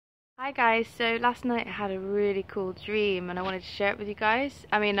Hi guys, so last night I had a really cool dream and I wanted to share it with you guys.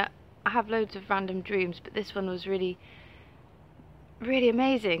 I have loads of random dreams, but this one was really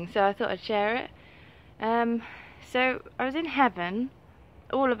amazing, so I thought I'd share it. So I was in heaven.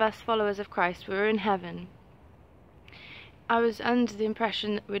 All of us followers of Christ were in heaven. I was under the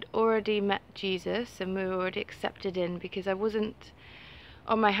impression that we'd already met Jesus and we were already accepted in, because I wasn't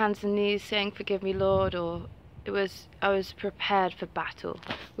on my hands and knees saying forgive me Lord, or I was prepared for battle.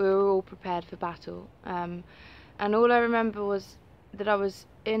 We were all prepared for battle, and all I remember was that I was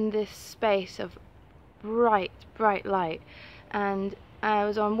in this space of bright light, and I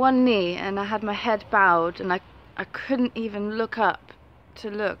was on one knee and I had my head bowed, and I couldn't even look up to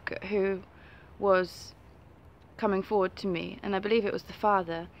look at who was coming forward to me, and I believe it was the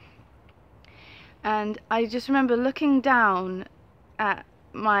Father. And I just remember looking down at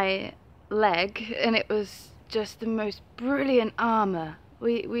my leg, and it was just the most brilliant armour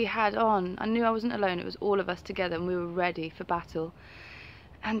we had on. I knew I wasn't alone, it was all of us together and we were ready for battle.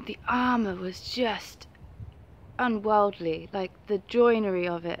 And the armour was just unworldly, like the joinery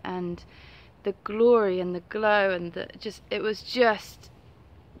of it and the glory and the glow and it was just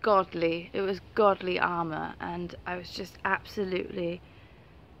godly. It was godly armour, and it was just absolutely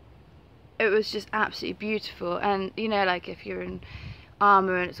beautiful. And you know, like if you're in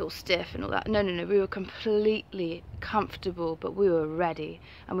armour and it's all stiff and all that. No, we were completely comfortable, but we were ready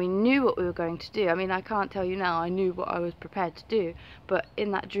and we knew what we were going to do. I can't tell you now, I knew what I was prepared to do, but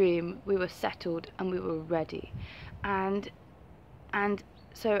in that dream we were settled and we were ready. And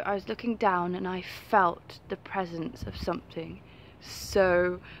so I was looking down and I felt the presence of something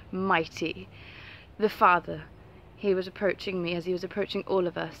so mighty. The Father, he was approaching me as he was approaching all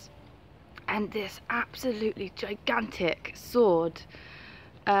of us, and this absolutely gigantic sword,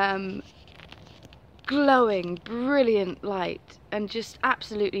 glowing brilliant light and just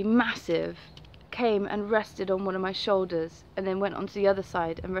absolutely massive, came and rested on one of my shoulders, and then went onto the other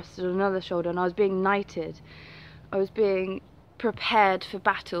side and rested on another shoulder, and I was being knighted. I was being prepared for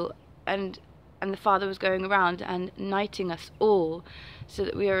battle, and the Father was going around and knighting us all so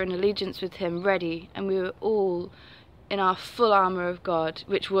that we were in allegiance with him, ready, and we were all in our full armour of God,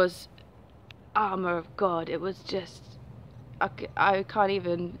 which was armour of God. It was just, I can't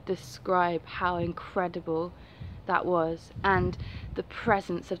even describe how incredible that was. And the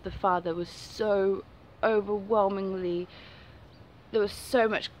presence of the Father was so overwhelmingly, there was so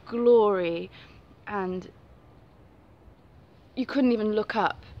much glory, and you couldn't even look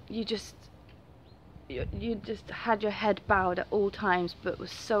up. You just had your head bowed at all times, but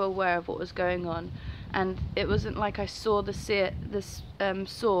was so aware of what was going on. And it wasn't like I saw this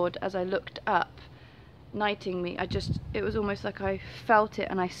sword as I looked up knighting me. It was almost like I felt it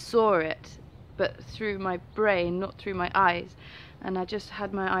and I saw it, but through my brain, not through my eyes. And I just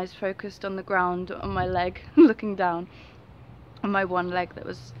had my eyes focused on the ground, on my leg, looking down on my one leg that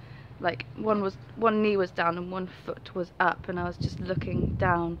was like, one knee was down and one foot was up, and I was just looking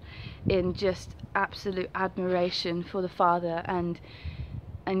down in just absolute admiration for the Father. And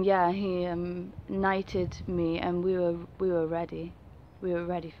yeah, he knighted me, and we were ready. We were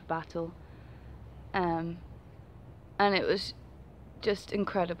ready for battle. And it was just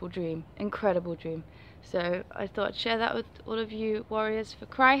incredible dream. So I thought I'd share that with all of you warriors for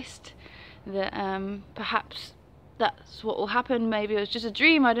Christ, that perhaps that's what will happen. Maybe it was just a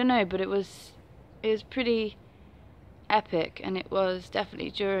dream, I don't know, but it was pretty epic, and it was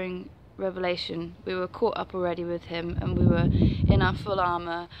definitely during Revelation. We were caught up already with him, and we were in our full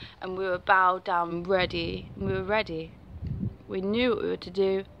armour, and we were bowed down, ready, and we were ready. We knew what we were to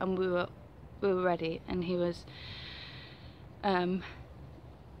do, and we were ready, and he was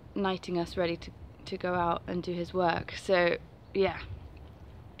knighting us, ready to go out and do his work. So yeah,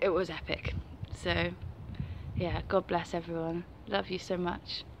 it was epic. So yeah, God bless everyone. Love you so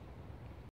much.